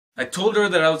I told her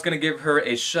that I was going to give her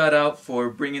a shout out for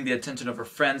bringing the attention of her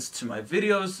friends to my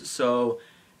videos, so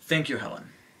thank you, Helen.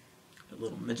 A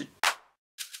little midget.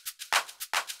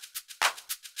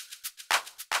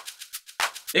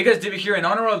 Hey guys, David here. In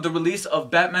honor of the release of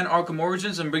Batman Arkham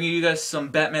Origins, I'm bringing you guys some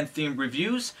Batman themed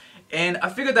reviews. And I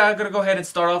figured that I'm going to go ahead and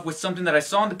start off with something that I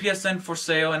saw on the PSN for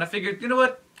sale. And I figured, you know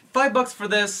what, $5 for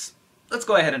this, let's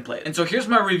go ahead and play it. And so here's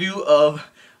my review of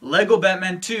Lego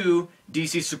Batman 2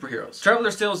 DC Superheroes.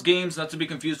 Traveler's Tales games, not to be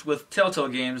confused with Telltale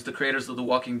Games, the creators of The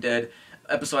Walking Dead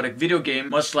episodic video game,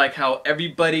 much like how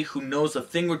everybody who knows a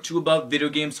thing or two about video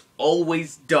games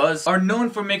always does, are known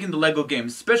for making the Lego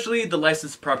games, especially the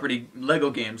licensed property Lego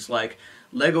games like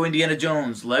Lego Indiana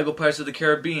Jones, Lego Pirates of the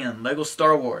Caribbean, Lego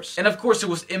Star Wars. And of course it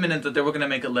was imminent that they were going to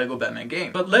make a Lego Batman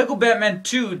game. But Lego Batman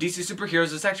 2 DC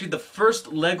Superheroes is actually the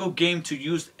first Lego game to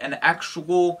use an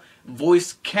actual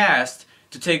voice cast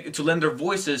to lend their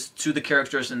voices to the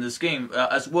characters in this game,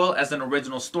 as well as an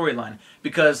original storyline.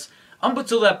 Because up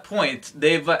until that point,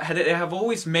 they have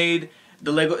always made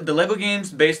the Lego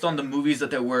games based on the movies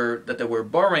that they were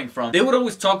borrowing from. They would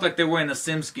always talk like they were in a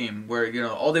Sims game, where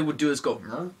all they would do is go,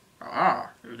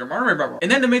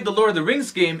 and then they made the Lord of the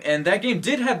Rings game, and that game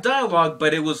did have dialogue,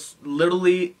 but it was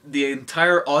literally the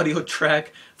entire audio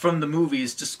track from the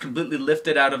movies just completely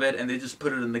lifted out of it, and they just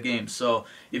put it in the game. So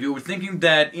if you were thinking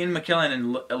that Ian McKellen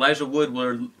and Elijah Wood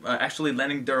were actually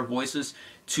lending their voices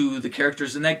to the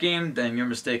characters in that game, then you're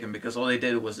mistaken, because all they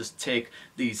did was just take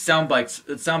the sound bites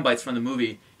from the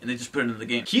movie and they just put it in the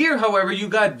game. Here, however, you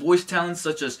got voice talents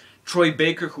such as Troy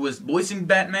Baker, who is voicing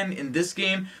Batman in this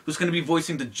game, who's going to be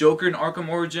voicing the Joker in Arkham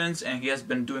Origins, and he has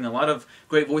been doing a lot of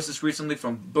great voices recently,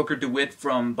 from Booker DeWitt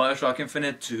from Bioshock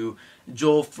Infinite to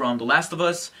Joel from The Last of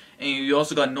Us. And you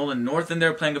also got Nolan North in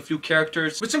there playing a few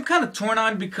characters, which I'm kind of torn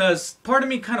on, because part of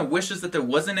me kind of wishes that there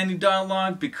wasn't any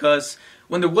dialogue, because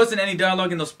when there wasn't any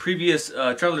dialogue in those previous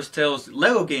Traveler's Tales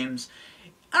Lego games,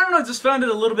 I don't know, I just found it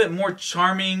a little bit more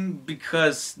charming,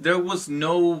 because there was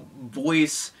no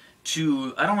voice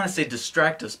to, I don't want to say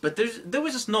distract us, but there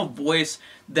was just no voice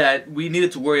that we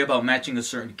needed to worry about matching a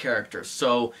certain character.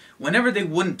 So whenever they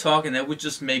wouldn't talk and they would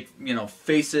just make,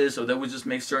 faces, or they would just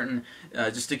make certain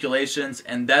gesticulations,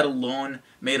 and that alone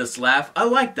made us laugh, I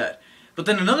like that. But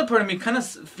then another part of me kind of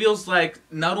feels like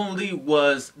not only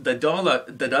was the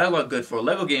dialogue good for a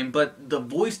Lego game, but the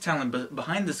voice talent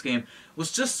behind this game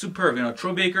was just superb.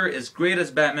 Troy Baker is great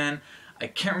as Batman. I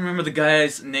can't remember the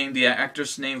guy's name, the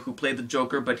actor's name who played the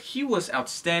Joker, but he was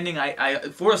outstanding.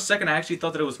 For a second, I actually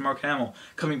thought that it was Mark Hamill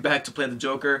coming back to play the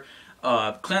Joker.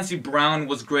 Clancy Brown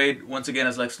was great, once again,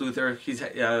 as Lex Luthor. He's,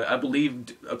 I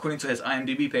believe, according to his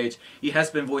IMDb page, he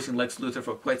has been voicing Lex Luthor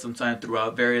for quite some time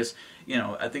throughout various,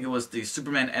 I think it was the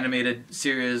Superman animated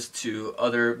series to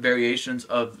other variations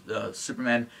of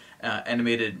Superman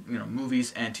animated,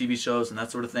 movies and TV shows and that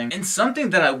sort of thing. And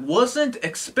something that I wasn't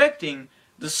expecting,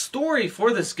 the story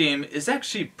for this game is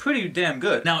actually pretty damn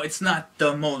good. Now, it's not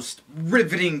the most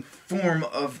riveting form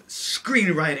of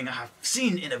screenwriting I've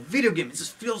seen in a video game. It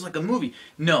just feels like a movie.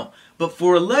 No, but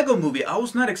for a Lego movie, I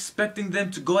was not expecting them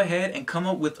to go ahead and come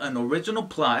up with an original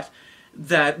plot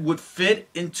that would fit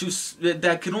into,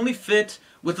 that could only fit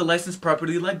with a licensed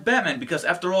property like Batman, because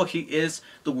after all, he is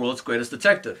the world's greatest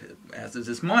detective, as is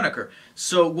his moniker.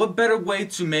 So what better way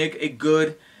to make a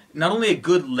good, not only a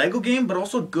good Lego game, but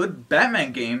also a good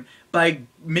Batman game, by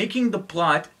making the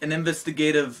plot an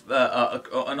investigative,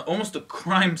 almost a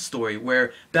crime story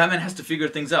where Batman has to figure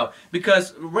things out.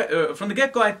 Because from the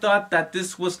get-go, I thought that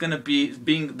this was going to be,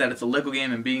 being that it's a Lego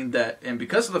game, and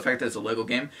because of the fact that it's a Lego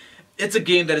game, it's a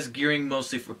game that is gearing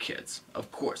mostly for kids.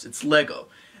 Of course, it's Lego.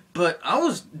 But I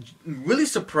was really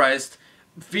surprised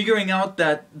figuring out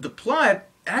that the plot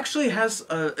actually has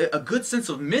a good sense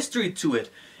of mystery to it.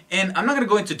 And I'm not going to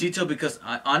go into detail, because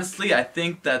honestly, I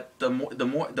think that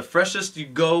the freshest you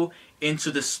go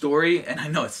into the story, and I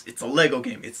know it's a Lego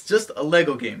game, it's just a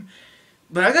Lego game,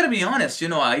 but I gotta be honest,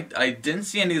 I didn't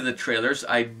see any of the trailers.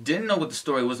 I didn't know what the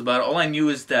story was about. All I knew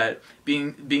is that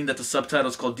being that the subtitle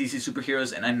is called DC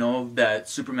Superheroes, and I know that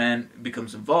Superman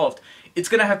becomes involved, it's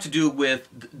gonna have to do with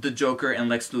the Joker and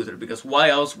Lex Luthor, because why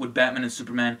else would Batman and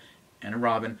Superman and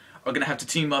Robin are going to have to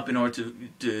team up in order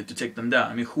to take them down?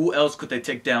 I mean, who else could they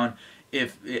take down,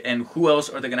 and who else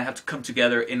are they going to have to come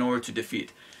together in order to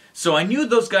defeat? So I knew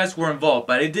those guys were involved,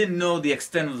 but I didn't know the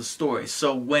extent of the story.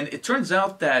 So when it turns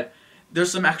out that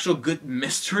there's some actual good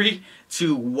mystery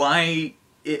to why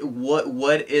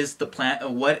what is the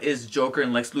plan, what is Joker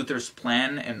and Lex Luthor's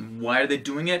plan, and why are they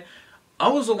doing it, I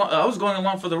was going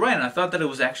along for the ride, and I thought that it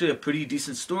was actually a pretty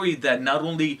decent story that not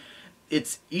only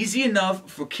it's easy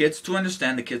enough for kids to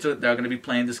understand. The kids that are going to be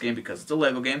playing this game because it's a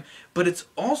Lego game, but it's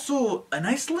also a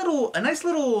nice little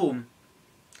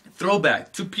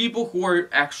throwback to people who are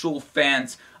actual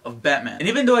fans of Batman. And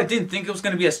even though I didn't think it was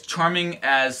going to be as charming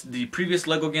as the previous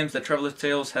Lego games that Traveler's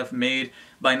Tales have made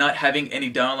by not having any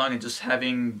dialogue and just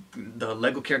having the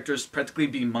Lego characters practically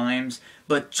be mimes,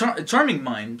 but charming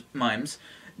mimes,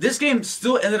 this game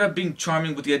still ended up being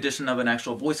charming with the addition of an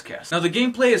actual voice cast. Now the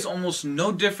gameplay is almost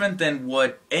no different than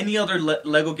what any other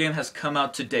Lego game has come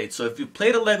out to date. So if you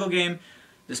played a Lego game,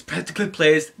 this practically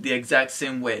plays the exact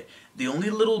same way. The only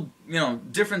little,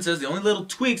 differences, the only little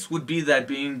tweaks would be that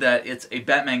being that it's a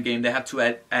Batman game, they have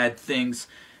to add things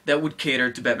that would cater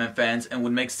to Batman fans and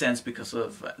would make sense because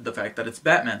of the fact that it's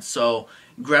Batman. So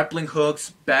grappling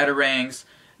hooks, batarangs,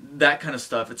 that kind of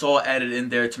stuff, it's all added in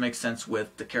there to make sense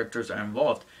with the characters that are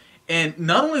involved. And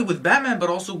not only with Batman, but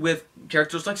also with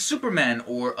characters like Superman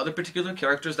or other particular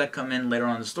characters that come in later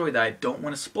on in the story that I don't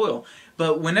want to spoil.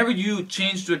 But whenever you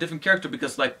change to a different character,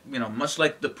 because much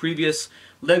like the previous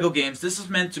Lego games, this is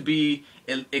meant to be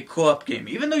a co-op game.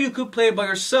 Even though you could play it by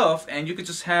yourself and you could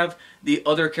just have the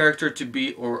other character to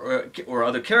be, or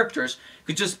other characters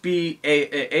could just be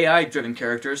AI-driven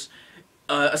characters,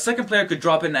 a second player could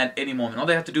drop in at any moment. All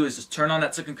they have to do is just turn on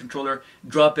that second controller,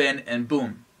 drop in, and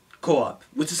boom. Co-op,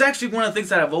 which is actually one of the things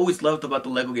that I've always loved about the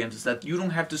Lego games, is that you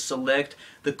don't have to select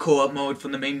the co-op mode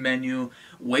from the main menu,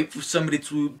 wait for somebody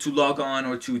to log on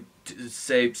or to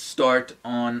say start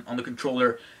on the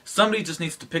controller. Somebody just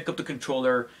needs to pick up the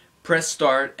controller, press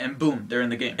start, and boom, they're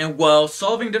in the game. And while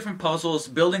solving different puzzles,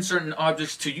 building certain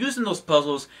objects to use in those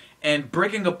puzzles, and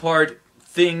breaking apart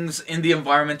things in the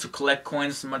environment to collect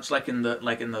coins, much like in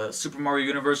the Super Mario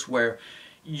universe, where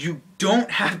you don't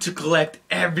have to collect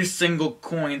every single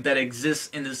coin that exists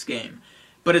in this game.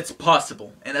 But it's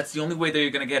possible, and that's the only way that you're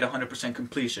going to get 100%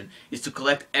 completion, is to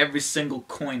collect every single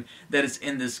coin that is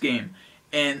in this game.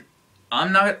 And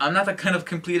I'm not that kind of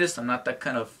completist, I'm not that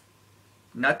kind of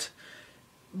nut,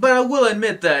 but I will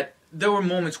admit that there were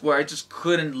moments where I just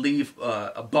couldn't leave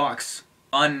a box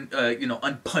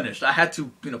unpunished. I had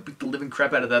to, beat the living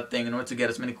crap out of that thing in order to get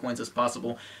as many coins as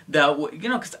possible. That,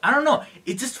 because I don't know,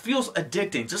 it just feels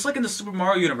addicting. Just like in the Super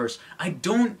Mario universe, I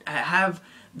don't have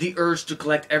the urge to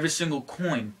collect every single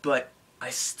coin, but I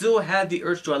still had the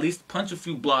urge to at least punch a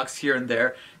few blocks here and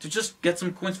there to just get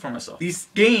some coins for myself. These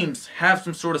games have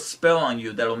some sort of spell on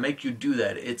you that'll make you do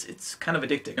that. It's kind of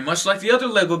addicting. And much like the other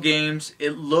Lego games,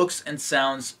 it looks and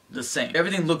sounds the same.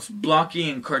 Everything looks blocky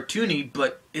and cartoony,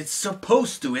 but it's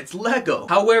supposed to. It's Lego.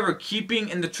 However, keeping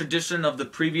in the tradition of the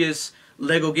previous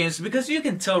Lego games, because you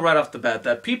can tell right off the bat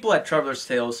that people at Traveler's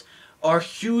Tales are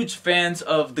huge fans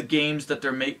of the games that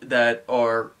that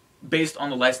are based on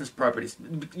the licensed properties.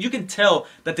 You can tell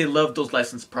that they love those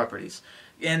licensed properties.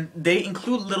 And they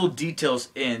include little details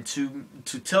in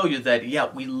to tell you that, yeah,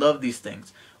 we love these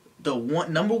things. The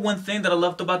number one thing that I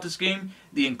loved about this game,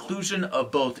 the inclusion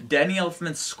of both Danny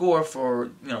Elfman's score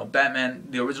for, Batman,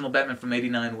 the original Batman from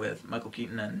 '89 with Michael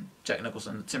Keaton and Jack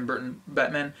Nicholson, the Tim Burton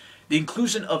Batman. The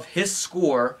inclusion of his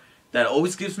score, that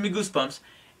always gives me goosebumps,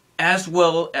 as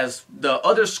well as the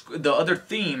other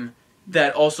theme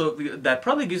that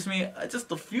probably gives me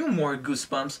just a few more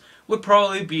goosebumps, would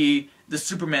probably be the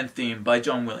Superman theme by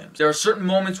John Williams. There are certain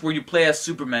moments where you play as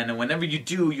Superman, and whenever you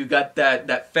do, you got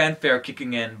that fanfare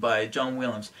kicking in by John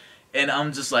Williams. And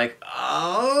I'm just like,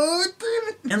 oh, damn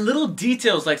it. And little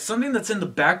details, like something that's in the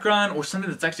background or something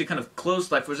that's actually kind of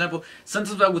close. Like, for example,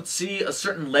 sometimes I would see a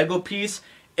certain Lego piece,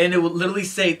 and it would literally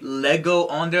say Lego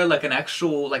on there, like the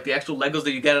actual Legos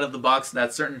that you get out of the box.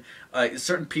 That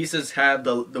certain pieces have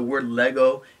the word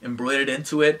Lego embroidered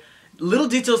into it. Little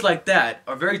details like that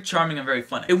are very charming and very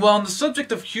funny. And while on the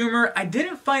subject of humor, I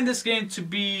didn't find this game to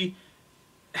be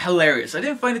hilarious. I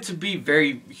didn't find it to be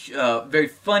very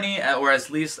funny, or at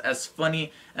least as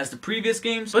funny as the previous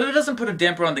games. But it doesn't put a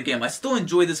damper on the game. I still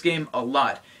enjoy this game a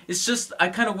lot. It's just I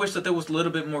kind of wish that there was a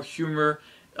little bit more humor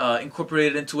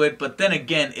incorporated into it, but then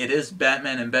again, it is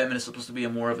Batman, and Batman is supposed to be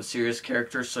more of a serious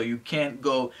character, so you can't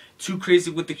go too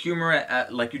crazy with the humor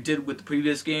like you did with the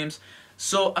previous games.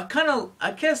 So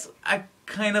I guess I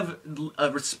kind of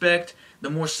respect the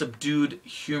more subdued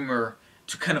humor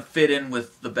to kind of fit in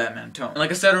with the Batman tone. And like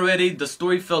I said already, the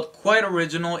story felt quite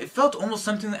original. It felt almost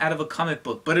something out of a comic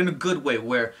book, but in a good way,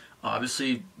 where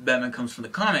obviously Batman comes from the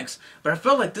comics, but I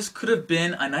felt like this could have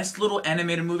been a nice little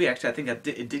animated movie. Actually, I think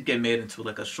it did get made into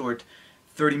like a short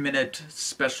 30-minute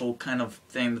special kind of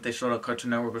thing that they showed on Cartoon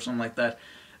Network or something like that.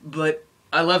 But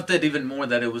I loved it even more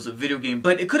that it was a video game.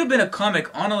 But it could have been a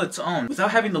comic on its own.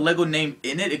 Without having the Lego name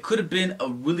in it, it could have been a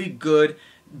really good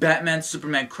Batman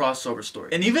Superman crossover story.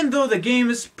 And even though the game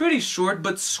is pretty short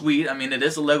but sweet, I mean, it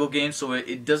is a Lego game, so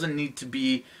it doesn't need to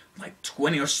be like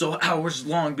 20 or so hours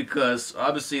long, because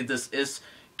obviously this is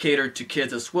catered to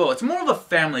kids as well. It's more of a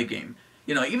family game.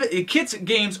 You know, even kids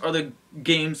games are the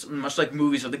games, much like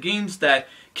movies, are the games that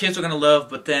kids are gonna love,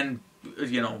 but then,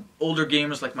 you know, older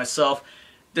gamers like myself,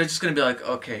 they're just gonna be like,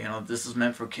 okay, you know, this is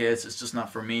meant for kids, it's just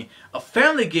not for me. A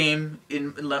family game,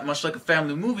 much like a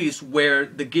family movie, is where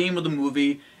the game or the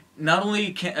movie, not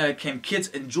only can kids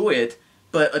enjoy it,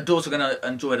 but adults are gonna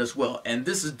enjoy it as well. And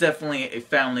this is definitely a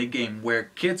family game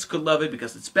where kids could love it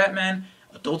because it's Batman,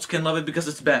 adults can love it because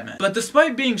it's Batman. But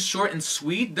despite being short and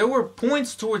sweet, there were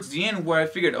points towards the end where I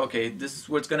figured, okay, this is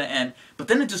where it's gonna end. But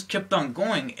then it just kept on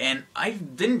going, and I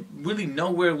didn't really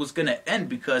know where it was gonna end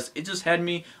because it just had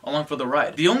me along for the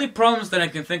ride. The only problems that I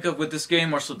can think of with this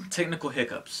game are some technical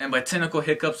hiccups. And by technical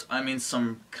hiccups, I mean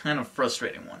some kind of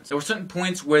frustrating ones. There were certain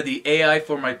points where the AI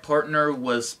for my partner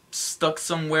was stuck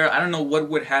somewhere. I don't know what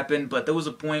would happen, but there was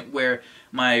a point where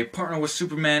my partner was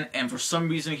Superman, and for some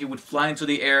reason he would fly into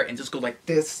the air and just go like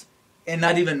this and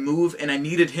not even move, and I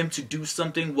needed him to do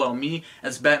something while me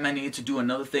as Batman needed to do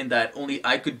another thing that only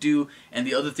I could do, and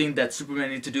the other thing that Superman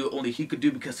needed to do only he could do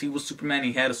because he was Superman.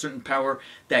 He had a certain power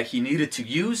that he needed to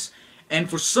use, and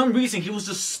for some reason he was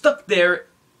just stuck there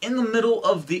in the middle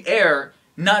of the air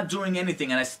not doing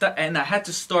anything, and I had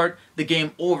to start the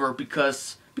game over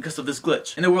because of this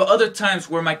glitch. And there were other times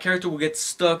where my character would get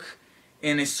stuck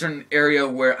in a certain area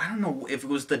where I don't know if it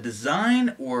was the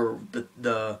design or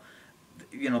the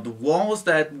you know, the walls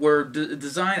that were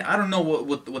designed. I don't know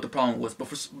what the problem was, but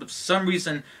for some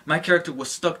reason my character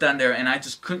was stuck down there and I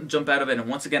just couldn't jump out of it, and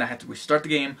once again I had to restart the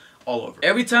game all over.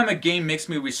 Every time a game makes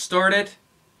me restart it,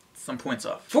 some points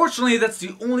off. Fortunately, that's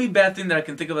the only bad thing that I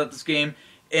can think about this game,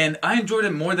 and I enjoyed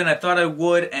it more than I thought I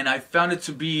would, and I found it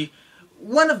to be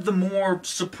one of the more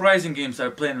surprising games that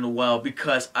I've played in a while,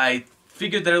 because I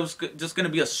figured that it was just going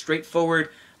to be a straightforward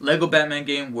Lego Batman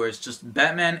game where it's just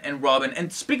Batman and Robin.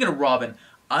 And speaking of Robin,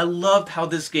 I loved how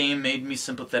this game made me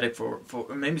sympathetic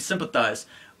made me sympathize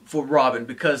for Robin,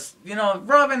 because, you know,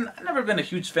 Robin, I've never been a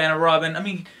huge fan of Robin. I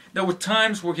mean, there were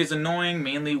times where he's annoying,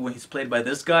 mainly when he's played by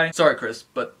this guy. Sorry, Chris,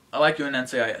 but I like you in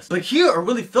NCIS. But here, I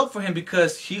really felt for him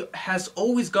because he has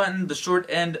always gotten the short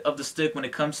end of the stick when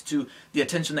it comes to the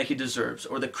attention that he deserves,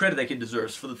 or the credit that he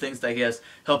deserves for the things that he has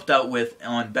helped out with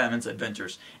on Batman's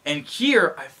adventures. And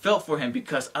here, I felt for him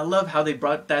because I love how they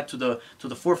brought that to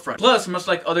the forefront. Plus, much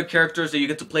like other characters that you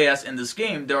get to play as in this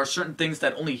game, there are certain things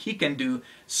that only he can do,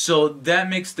 so that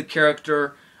makes the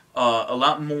character a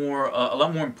lot more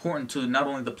important to not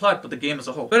only the plot but the game as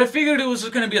a whole. But I figured it was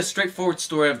just going to be a straightforward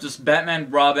story of just Batman,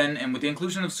 Robin, and with the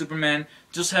inclusion of Superman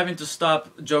just having to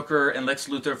stop Joker and Lex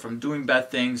Luthor from doing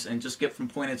bad things and just get from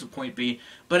point A to point B.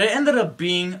 But it ended up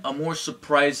being a more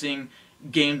surprising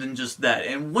game than just that.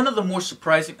 And one of the more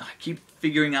surprising, I keep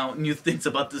figuring out new things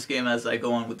about this game as I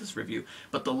go on with this review,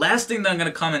 but the last thing that I'm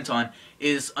going to comment on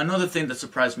is another thing that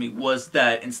surprised me, was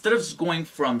that instead of just going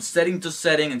from setting to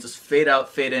setting and just fade out,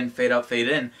 fade in, fade out, fade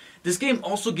in, this game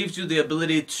also gives you the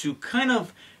ability to kind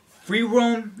of free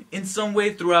roam in some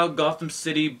way throughout Gotham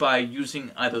City by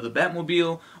using either the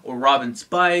Batmobile or Robin's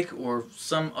bike or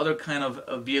some other kind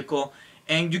of vehicle.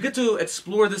 And you get to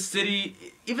explore the city,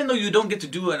 even though you don't get to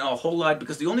do it a whole lot,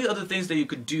 because the only other things that you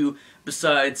could do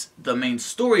besides the main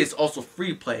story is also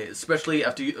free play, especially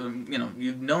after you know,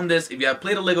 you've known this. If you have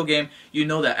played a Lego game, you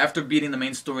know that after beating the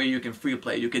main story, you can free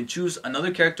play. You can choose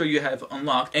another character you have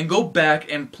unlocked and go back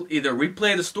and either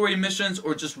replay the story missions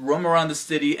or just roam around the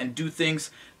city and do things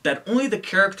that only the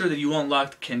character that you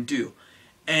unlocked can do.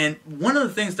 And one of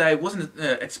the things that I wasn't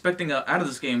expecting out of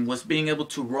this game was being able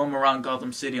to roam around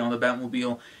Gotham City on the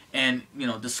Batmobile and, you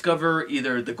know, discover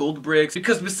either the gold bricks.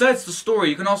 Because besides the story,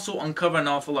 you can also uncover an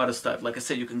awful lot of stuff. Like I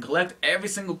said, you can collect every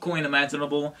single coin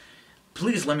imaginable.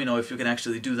 Please let me know if you can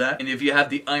actually do that, and if you have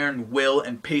the iron will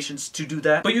and patience to do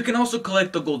that. But you can also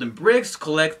collect the golden bricks,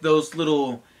 collect those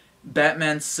little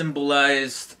Batman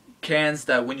symbolized cans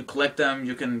that when you collect them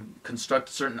you can construct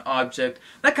a certain object,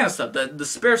 that kind of stuff. The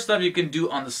spare stuff you can do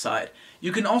on the side.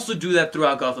 You can also do that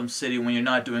throughout Gotham City when you're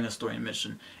not doing a story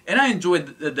mission, and I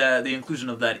enjoyed the inclusion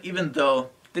of that, even though I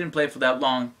didn't play it for that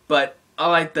long, but I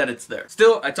like that it's there.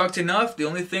 Still, I talked enough. The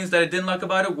only things that I didn't like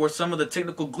about it were some of the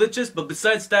technical glitches, but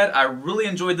besides that, I really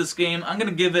enjoyed this game. I'm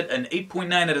gonna give it an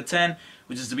 8.9 out of 10,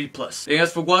 which is the B+. Thank you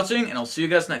guys for watching, and I'll see you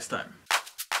guys next time.